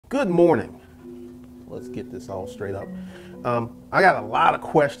Good morning. Let's get this all straight up. I got a lot of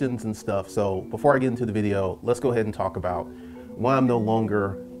questions and stuff, so before I get into the video, let's go ahead and talk about why I'm no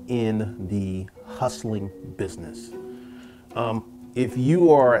longer in the hustling business. If you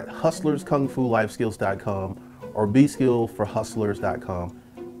are at hustlerskungfulifeskills.com or bskillforhustlers.com,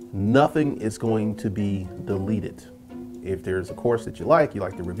 nothing is going to be deleted. If there's a course that you like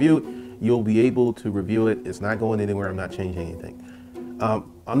to review it, you'll be able to review it. It's not going anywhere. I'm not changing anything.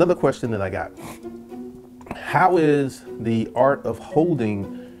 Another question that I got: how is the art of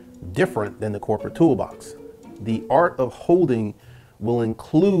holding different than the corporate toolbox? The art of holding will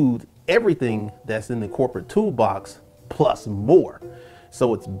include everything that's in the corporate toolbox plus more.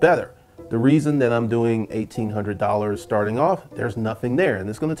 So it's better. The reason that I'm doing $1,800 starting off, there's nothing there. And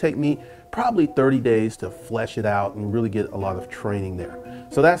it's going to take me probably 30 days to flesh it out and really get a lot of training there.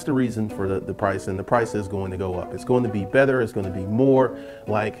 So that's the reason for the price, and the price is going to go up. It's going to be better. It's going to be more.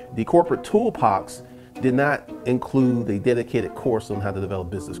 Like the corporate toolbox did not include a dedicated course on how to develop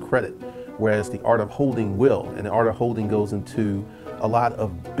business credit, whereas the art of holding will. And the art of holding goes into a lot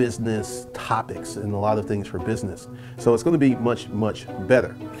of business topics and a lot of things for business. So it's going to be much, much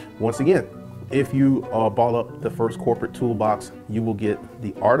better. Once again, if you bought up the first corporate toolbox, you will get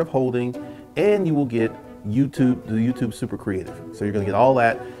the art of holding and you will get the YouTube super creative. So you're going to get all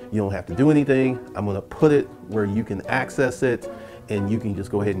that. You don't have to do anything. I'm going to put it where you can access it and you can just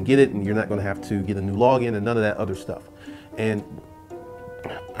go ahead and get it, and you're not going to have to get a new login and none of that other stuff. And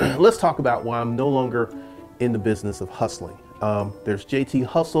let's talk about why I'm no longer in the business of hustling. There's JT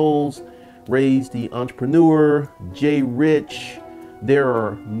Hustles, Raise the Entrepreneur, Jay Rich. There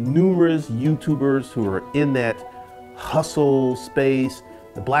are numerous YouTubers who are in that hustle space,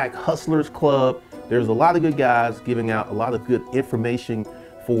 the Black Hustlers Club. There's a lot of good guys giving out a lot of good information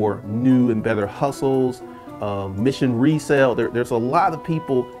for new and better hustles, mission resale. There's a lot of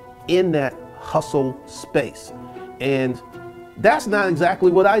people in that hustle space. And that's not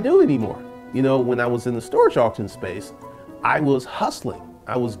exactly what I do anymore. You know, when I was in the storage auction space, I was hustling.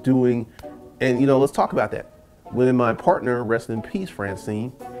 I was doing, and you know, let's talk about that. When my partner, rest in peace,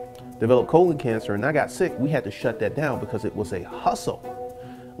 Francine, developed colon cancer and I got sick, we had to shut that down because it was a hustle.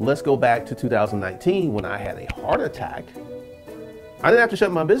 Let's go back to 2019 when I had a heart attack. I didn't have to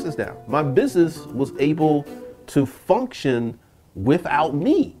shut my business down. My business was able to function without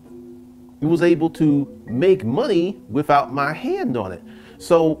me. It was able to make money without my hand on it.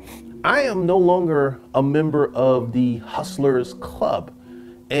 So I am no longer a member of the Hustlers Club.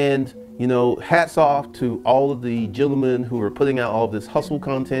 And, you know, hats off to all of the gentlemen who are putting out all of this hustle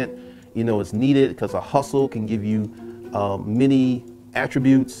content. You know, it's needed because a hustle can give you many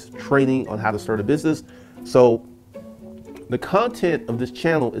attributes, training on how to start a business. So the content of this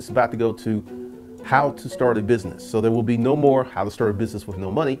channel is about to go to how to start a business. So there will be no more how to start a business with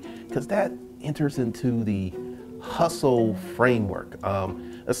no money, because that enters into the hustle framework.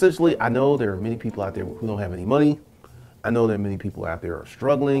 Essentially, I know there are many people out there who don't have any money. I know that many people out there are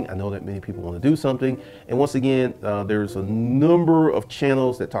struggling. I know that many people want to do something. And once again, there's a number of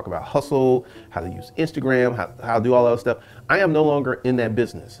channels that talk about hustle, how to use Instagram, how to do all that stuff. I am no longer in that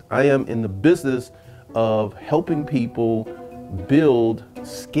business. I am in the business of helping people build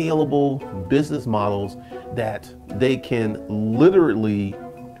scalable business models that they can literally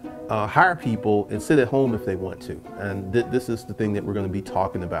hire people and sit at home if they want to. And this is the thing that we're going to be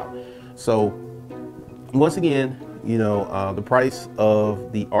talking about. So once again, you know, the price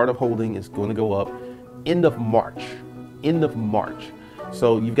of the art of holding is going to go up end of March.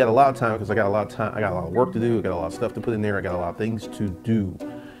 So you've got a lot of time, because I got a lot of time. I got a lot of work to do. I got a lot of stuff to put in there. I got a lot of things to do,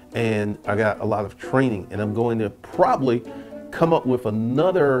 and I got a lot of training, and I'm going to probably come up with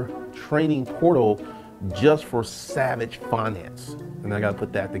another training portal just for Savage Finance. And I got to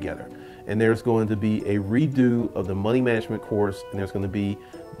put that together. And there's going to be a redo of the money management course, and there's going to be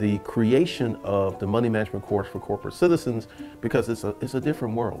the creation of the money management course for corporate citizens, because it's a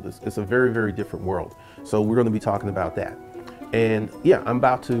different world. It's a very, very different world. So we're going to be talking about that. And yeah, I'm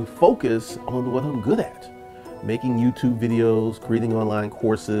about to focus on what I'm good at: making YouTube videos, creating online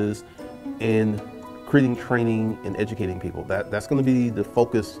courses, and creating training and educating people. That's going to be the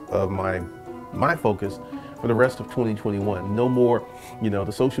focus of my focus for the rest of 2021. No more, you know,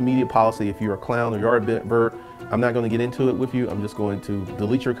 the social media policy. If you're a clown or you're a bird, I'm not going to get into it with you. I'm just going to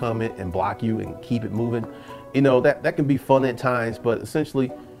delete your comment and block you and keep it moving. You know, that can be fun at times, but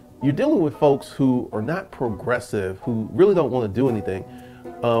essentially you're dealing with folks who are not progressive, who really don't want to do anything.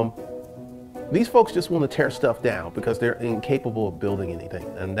 These folks just want to tear stuff down because they're incapable of building anything.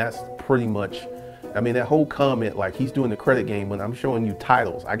 And that's pretty much, I mean, that whole comment, like he's doing the credit game when I'm showing you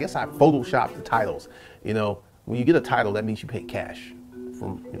titles. I guess I photoshopped the titles. You know, when you get a title, that means you pay cash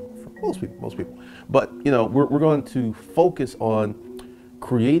from most people. But we're going to focus on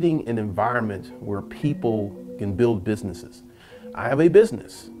creating an environment where people can build businesses. I have a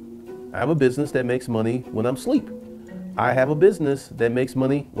business. I have a business that makes money when I'm asleep. I have a business that makes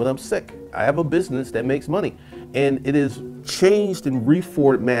money when I'm sick. I have a business that makes money. And it has changed and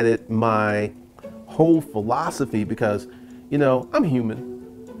reformatted my whole philosophy because, I'm human.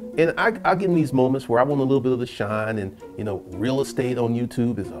 And I get in these moments where I want a little bit of the shine, and, real estate on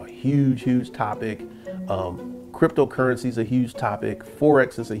YouTube is a huge, huge topic. Cryptocurrency is a huge topic.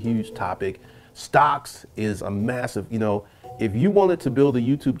 Forex is a huge topic. Stocks is a massive, if you wanted to build a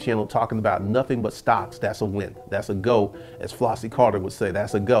YouTube channel talking about nothing but stocks, that's a win. That's a go. As Flossie Carter would say,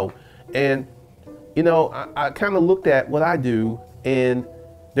 that's a go. And, I kind of looked at what I do, and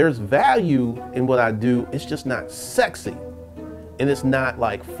there's value in what I do. It's just not sexy. And it's not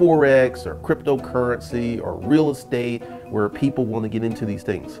like Forex or cryptocurrency or real estate where people want to get into these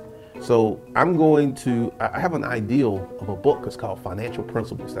things. So I have an ideal of a book. It's called Financial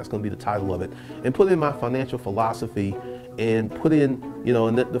Principles. That's going to be the title of it. And put in my financial philosophy and put in,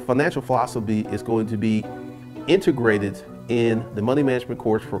 and the financial philosophy is going to be integrated in the money management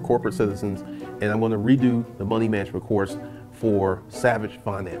course for corporate citizens. And I'm going to redo the money management course for Savage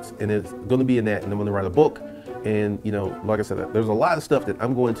Finance. And it's going to be in that. And I'm going to write a book. And, like I said, there's a lot of stuff that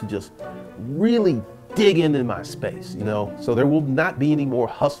I'm going to just really dig into my space, so there will not be any more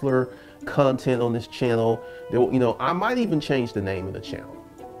hustler content on this channel. I might even change the name of the channel.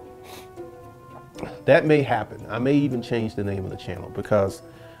 That may happen. I may even change the name of the channel because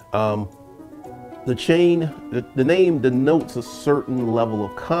the name denotes a certain level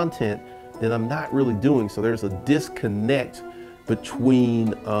of content that I'm not really doing. So there's a disconnect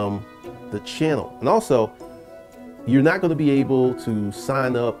between the channel. And also, you're not going to be able to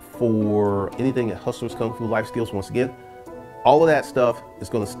sign up for anything at Hustlers Kung Fu Life Skills. Once again, all of that stuff is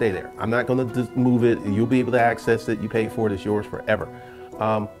going to stay there. I'm not going to move it. You'll be able to access it. You pay for it. It's yours forever.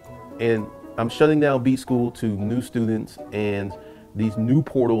 And I'm shutting down B School to new students, and these new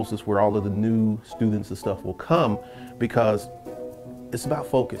portals is where all of the new students and stuff will come because it's about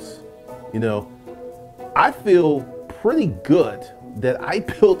focus. I feel pretty good that I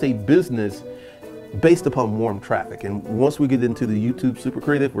built a business based upon warm traffic. And once we get into the YouTube Super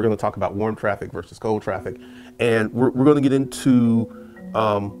Creative, we're going to talk about warm traffic versus cold traffic. And we're going to get into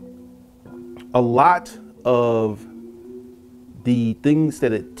a lot of the things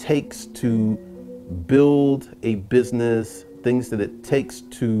that it takes to build a business, things that it takes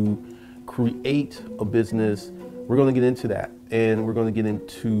to create a business. We're going to get into that. And we're going to get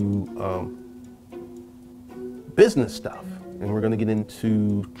into business stuff. And we're going to get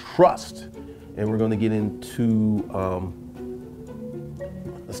into trust. And we're going to get into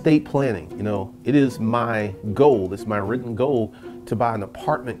estate planning. It is my goal, it's my written goal to buy an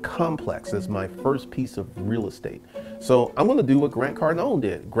apartment complex as my first piece of real estate. So I'm going to do what Grant Cardone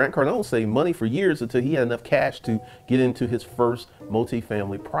did. Grant Cardone saved money for years until he had enough cash to get into his first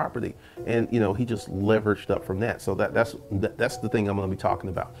multifamily property. And, he just leveraged up from that. So that's the thing I'm going to be talking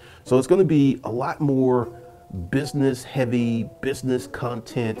about. So it's going to be a lot more business heavy, business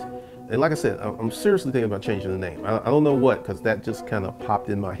content. And like I said, I'm seriously thinking about changing the name. I don't know what, because that just kind of popped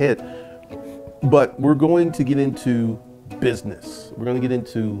in my head. But we're going to get into business. We're going to get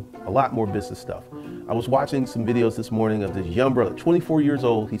into a lot more business stuff. I was watching some videos this morning of this young brother, 24 years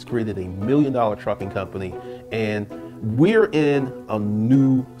old. He's created $1 million trucking company, and we're in a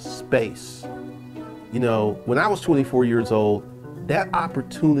new space. When I was 24 years old, that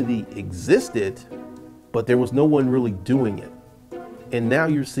opportunity existed, but there was no one really doing it. And now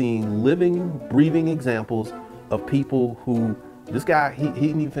you're seeing living, breathing examples of people who, this guy, he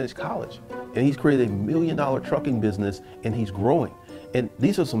didn't even finish college, and he's created $1 million trucking business, and he's growing. And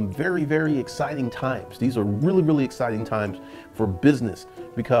these are some very, very exciting times. These are really, really exciting times for business,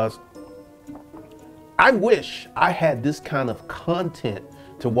 because I wish I had this kind of content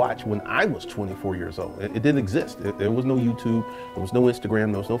to watch when I was 24 years old. It didn't exist. There was no YouTube, there was no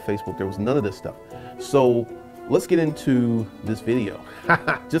Instagram, there was no Facebook, there was none of this stuff. So let's get into this video.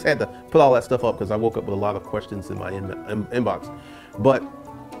 Just had to put all that stuff up because I woke up with a lot of questions in my inbox. But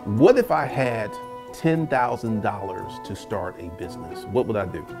what if I had $10,000 to start a business? What would I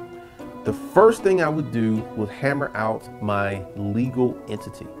do? The first thing I would do was hammer out my legal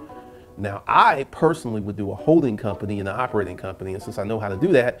entity. Now, I personally would do a holding company and an operating company. And since I know how to do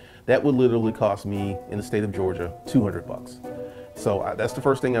that, that would literally cost me, in the state of Georgia, $200. So that's the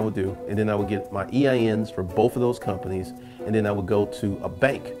first thing I would do. And then I would get my EINs for both of those companies. And then I would go to a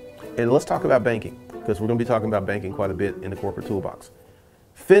bank. And let's talk about banking, because we're going to be talking about banking quite a bit in the corporate toolbox.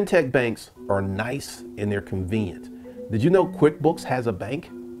 Fintech banks are nice and they're convenient. Did you know QuickBooks has a bank?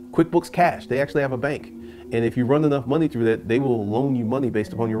 QuickBooks Cash, they actually have a bank. And if you run enough money through that, they will loan you money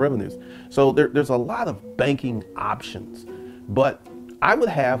based upon your revenues. So there's a lot of banking options. But I would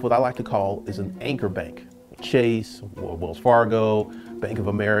have what I like to call is an anchor bank. Chase, Wells Fargo, Bank of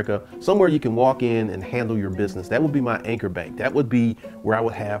America, somewhere you can walk in and handle your business. That would be my anchor bank. That would be where I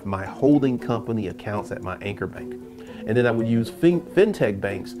would have my holding company accounts at my anchor bank. And then I would use fintech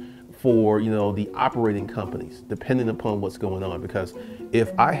banks for, you know, the operating companies, depending upon what's going on. Because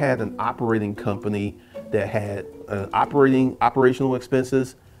if I had an operating company that had operational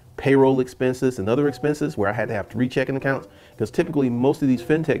expenses, payroll expenses, and other expenses where I had to have 3 checking accounts, because typically most of these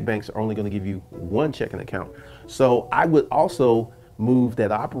fintech banks are only going to give you 1 checking account. So I would also move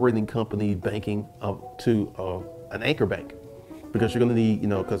that operating company banking to an anchor bank, because you're going to need, you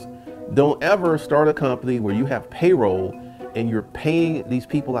know, because don't ever start a company where you have payroll and you're paying these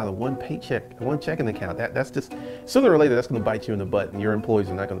people out of 1 paycheck, 1 checking account. That's just, sooner or later, that's going to bite you in the butt, and your employees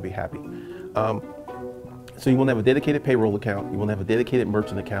are not going to be happy. So you want to have a dedicated payroll account. You want to have a dedicated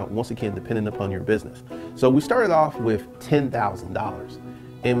merchant account, once again, depending upon your business. So we started off with $10,000,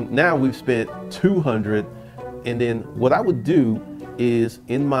 and now we've spent $200. And then what I would do is,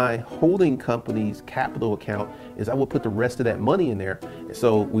 in my holding company's capital account, is I would put the rest of that money in there.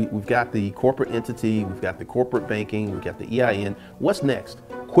 So we've got the corporate entity, we've got the corporate banking, we've got the EIN. What's next?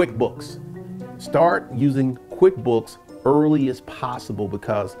 QuickBooks. Start using QuickBooks early as possible,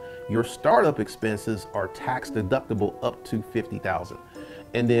 because your startup expenses are tax deductible up to $50,000.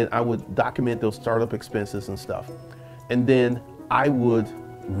 And then I would document those startup expenses and stuff. And then I would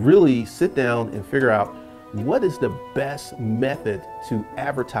really sit down and figure out, what is the best method to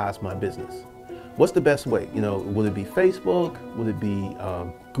advertise my business? What's the best way? You know, would it be Facebook? Would it be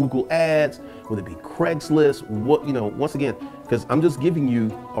Google Ads? Would it be Craigslist? What, you know, once again, because I'm just giving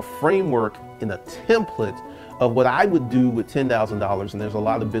you a framework and a template of what I would do with $10,000. And there's a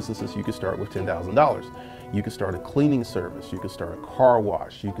lot of businesses you could start with $10,000. You could start a cleaning service. You could start a car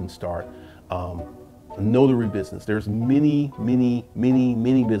wash. You can start a notary business. There's many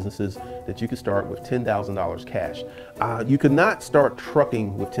businesses that you could start with $10,000 cash. You could not start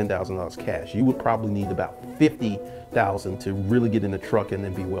trucking with $10,000 cash. You would probably need about $50,000 to really get in the truck and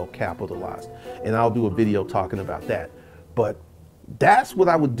then be well capitalized. And I'll do a video talking about that. But that's what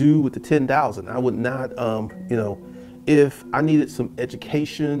I would do with the $10,000. I would not, you know, if I needed some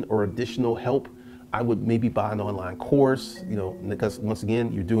education or additional help, I would maybe buy an online course, you know, because once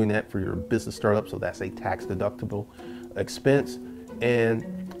again, you're doing that for your business startup. So that's a tax deductible expense. And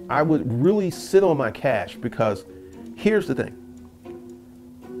I would really sit on my cash, because here's the thing.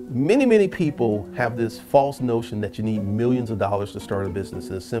 Many people have this false notion that you need millions of dollars to start a business,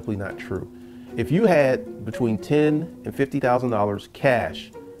 and it's simply not true. If you had between $10,000 and $50,000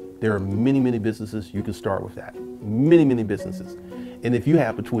 cash, there are many businesses you can start with that. Many businesses. And if you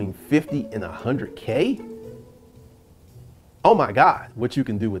have between 50 and 100K, oh my God, what you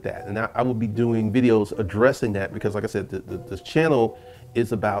can do with that. And I will be doing videos addressing that, because like I said, this channel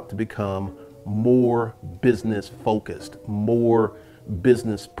is about to become more business focused, more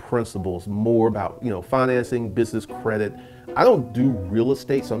business principles, more about, you know, financing, business credit. I don't do real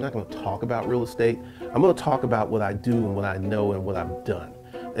estate, so I'm not going to talk about real estate. I'm going to talk about what I do and what I know and what I've done.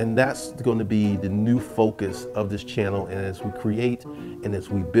 And that's going to be the new focus of this channel. And as we create and as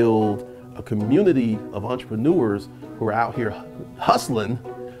we build a community of entrepreneurs who are out here hustling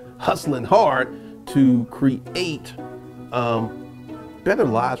hard to create better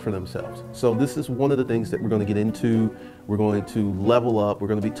lives for themselves. So this is one of the things that we're going to get into. We're going to level up. We're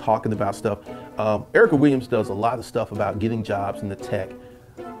going to be talking about stuff. Erica Williams does a lot of stuff about getting jobs in the tech.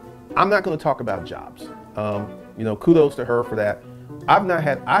 I'm not going to talk about jobs. You know, kudos to her for that.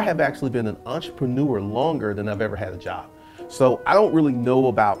 I have actually been an entrepreneur longer than I've ever had a job. So I don't really know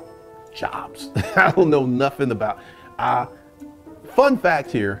about jobs. I don't know nothing about, fun fact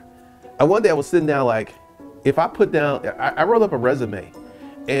here. One day I was sitting down, like, if I put down, I wrote up a resume,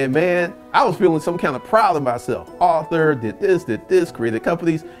 and man, I was feeling some kind of proud of myself. Author, did this, created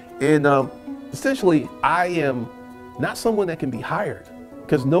companies. And essentially I am not someone that can be hired,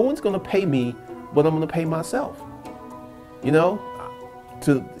 because no one's going to pay me what I'm going to pay myself. You know,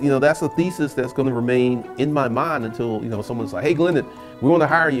 that's a thesis that's going to remain in my mind until, you know, someone's like, hey, Glendon, we want to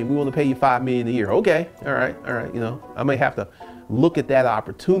hire you and we want to pay you $5 million a year. Okay. All right. You know, I may have to look at that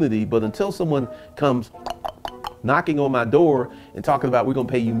opportunity, but until someone comes knocking on my door and talking about, we're going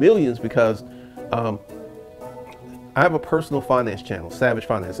to pay you millions, because I have a personal finance channel, Savage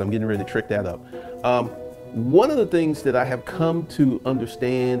Finance. I'm getting ready to trick that up. One of the things that I have come to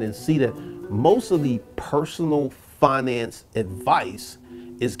understand and see, that most of the personal finance advice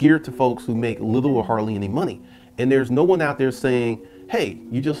is geared to folks who make little or hardly any money. And there's no one out there saying, hey,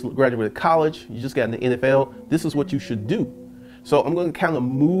 you just graduated college, you just got in the NFL, this is what you should do. So I'm going to kind of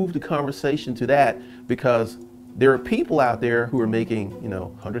move the conversation to that, because there are people out there who are making, you know,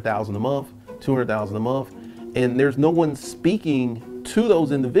 100,000 a month, 200,000 a month, and there's no one speaking to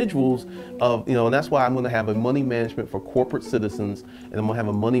those individuals of, you know, and that's why I'm going to have a money management for corporate citizens, and I'm going to have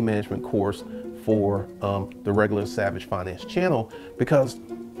a money management course for the regular Savage Finance channel, because,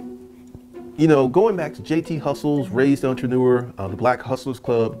 you know, going back to JT Hustles, Raised Entrepreneur, the Black Hustlers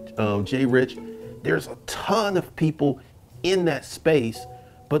Club, Jay Rich, there's a ton of people in that space,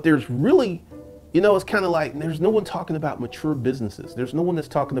 but there's really, you know, it's kind of like there's no one talking about mature businesses. There's no one that's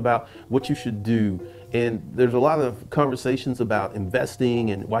talking about what you should do. And there's a lot of conversations about investing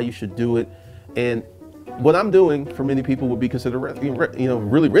and why you should do it. And what I'm doing for many people would be considered, you know,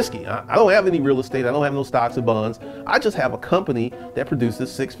 really risky. I don't have any real estate. I don't have no stocks or bonds. I just have a company that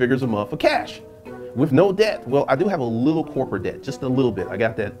produces 6 figures a month of cash with no debt. Well, I do have a little corporate debt, just a little bit. I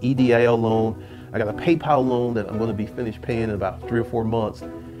got that EDIL loan. I got a PayPal loan that I'm going to be finished paying in about 3 or 4 months.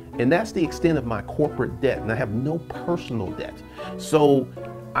 And that's the extent of my corporate debt. And I have no personal debt. So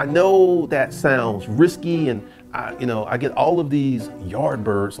I know that sounds risky, and I get all of these yard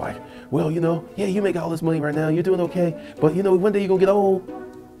birds like, well, you know, yeah, you make all this money right now, you're doing okay, but you know, one day you're gonna get old.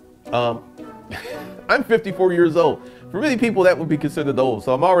 I'm 54 years old. For many people, that would be considered old.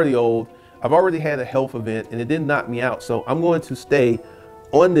 So I'm already old. I've already had a health event, and it didn't knock me out. So I'm going to stay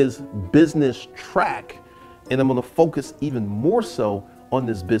on this business track, and I'm going to focus even more so on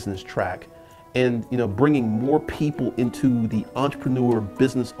this business track, and, you know, bringing more people into the entrepreneur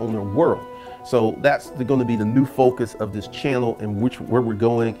business owner world. So that's going to be the new focus of this channel, and where we're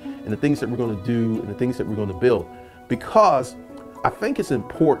going, and the things that we're going to do, and the things that we're going to build, because I think it's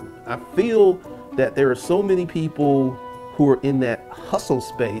important. I feel that there are so many people who are in that hustle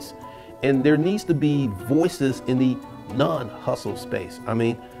space, and there needs to be voices in the non-hustle space. I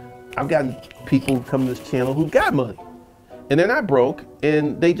mean, I've gotten people come to this channel who've got money, and they're not broke,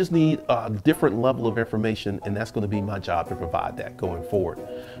 and they just need a different level of information, and that's going to be my job to provide that going forward.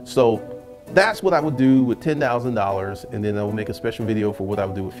 So that's what I would do with $10,000, and then I will make a special video for what I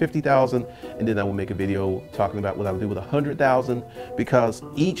would do with $50,000, and then I will make a video talking about what I would do with $100,000, because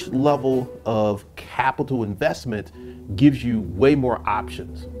each level of capital investment gives you way more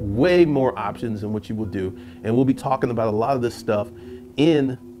options than what you will do. And we'll be talking about a lot of this stuff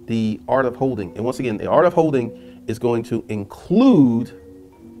in the Art of Holding. And once again, the Art of Holding is going to include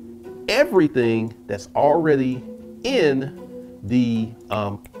everything that's already in the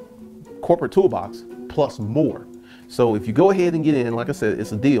corporate toolbox plus more. So if you go ahead and get in, like I said,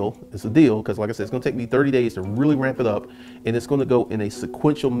 it's a deal, because like I said, it's going to take me 30 days to really ramp it up, and it's going to go in a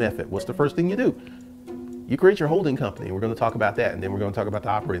sequential method. What's the first thing you do? You create your holding company. We're going to talk about that, and then we're going to talk about the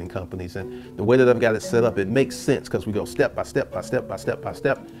operating companies. And the way that I've got it set up, it makes sense, because we go step by step by step by step by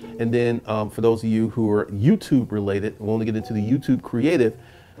step. And then for those of you who are YouTube related, we want to get into the YouTube creative,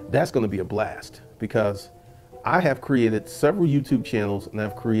 that's going to be a blast, because I have created several YouTube channels, and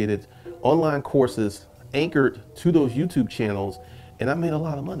I've created online courses anchored to those YouTube channels, and I made a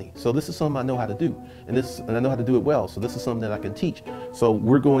lot of money. So this is something I know how to do, and I know how to do it well. So this is something that I can teach. So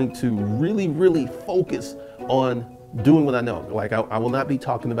we're going to really, really focus on doing what I know. Like I will not be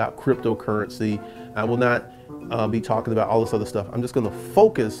talking about cryptocurrency. I will not be talking about all this other stuff. I'm just going to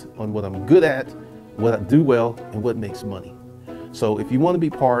focus on what I'm good at, what I do well, and what makes money. So if you want to be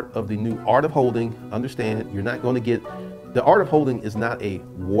part of the new Art of Holding, understand you're not going to get, the Art of Holding is not a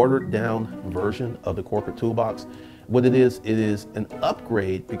watered down version of the corporate toolbox. What it is an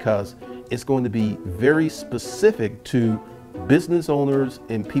upgrade, because it's going to be very specific to business owners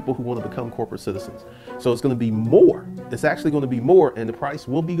and people who want to become corporate citizens. So it's going to be more. It's actually going to be more, and the price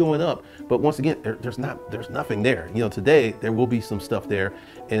will be going up. But once again, there's nothing there. You know, today there will be some stuff there,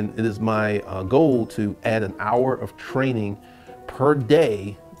 and it is my goal to add an hour of training per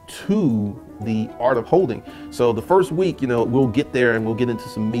day to the Art of Holding. So the first week, you know, we'll get there and we'll get into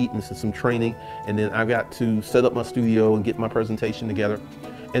some meetings and some training, and then I've got to set up my studio and get my presentation together.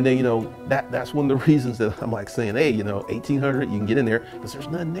 And then, you know, that's one of the reasons that I'm like saying, hey, you know, 1,800, you can get in there, because there's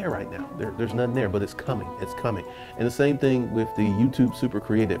nothing there right now. There's nothing there, but it's coming. It's coming. And the same thing with the YouTube Super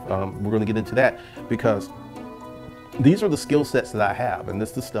Creative. We're going to get into that, because these are the skill sets that I have, and this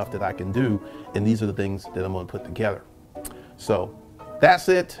is the stuff that I can do, and these are the things that I'm going to put together. So that's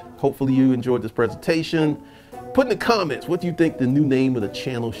it. Hopefully you enjoyed this presentation. Put in the comments, what do you think the new name of the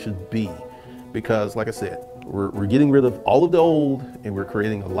channel should be? Because like I said, we're getting rid of all of the old, and we're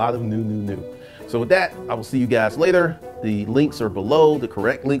creating a lot of new. So with that, I will see you guys later. The links are below. The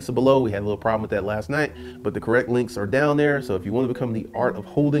correct links are below. We had a little problem with that last night, but the correct links are down there. So if you want to become the Art of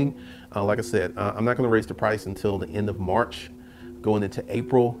Holding, like I said, I'm not going to raise the price until the end of March, going into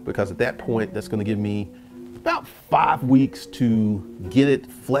April, because at that point, that's going to give me about 5 weeks to get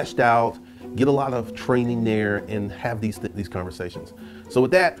it fleshed out, get a lot of training there, and have these conversations. So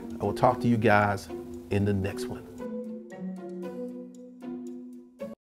with that, I will talk to you guys in the next one.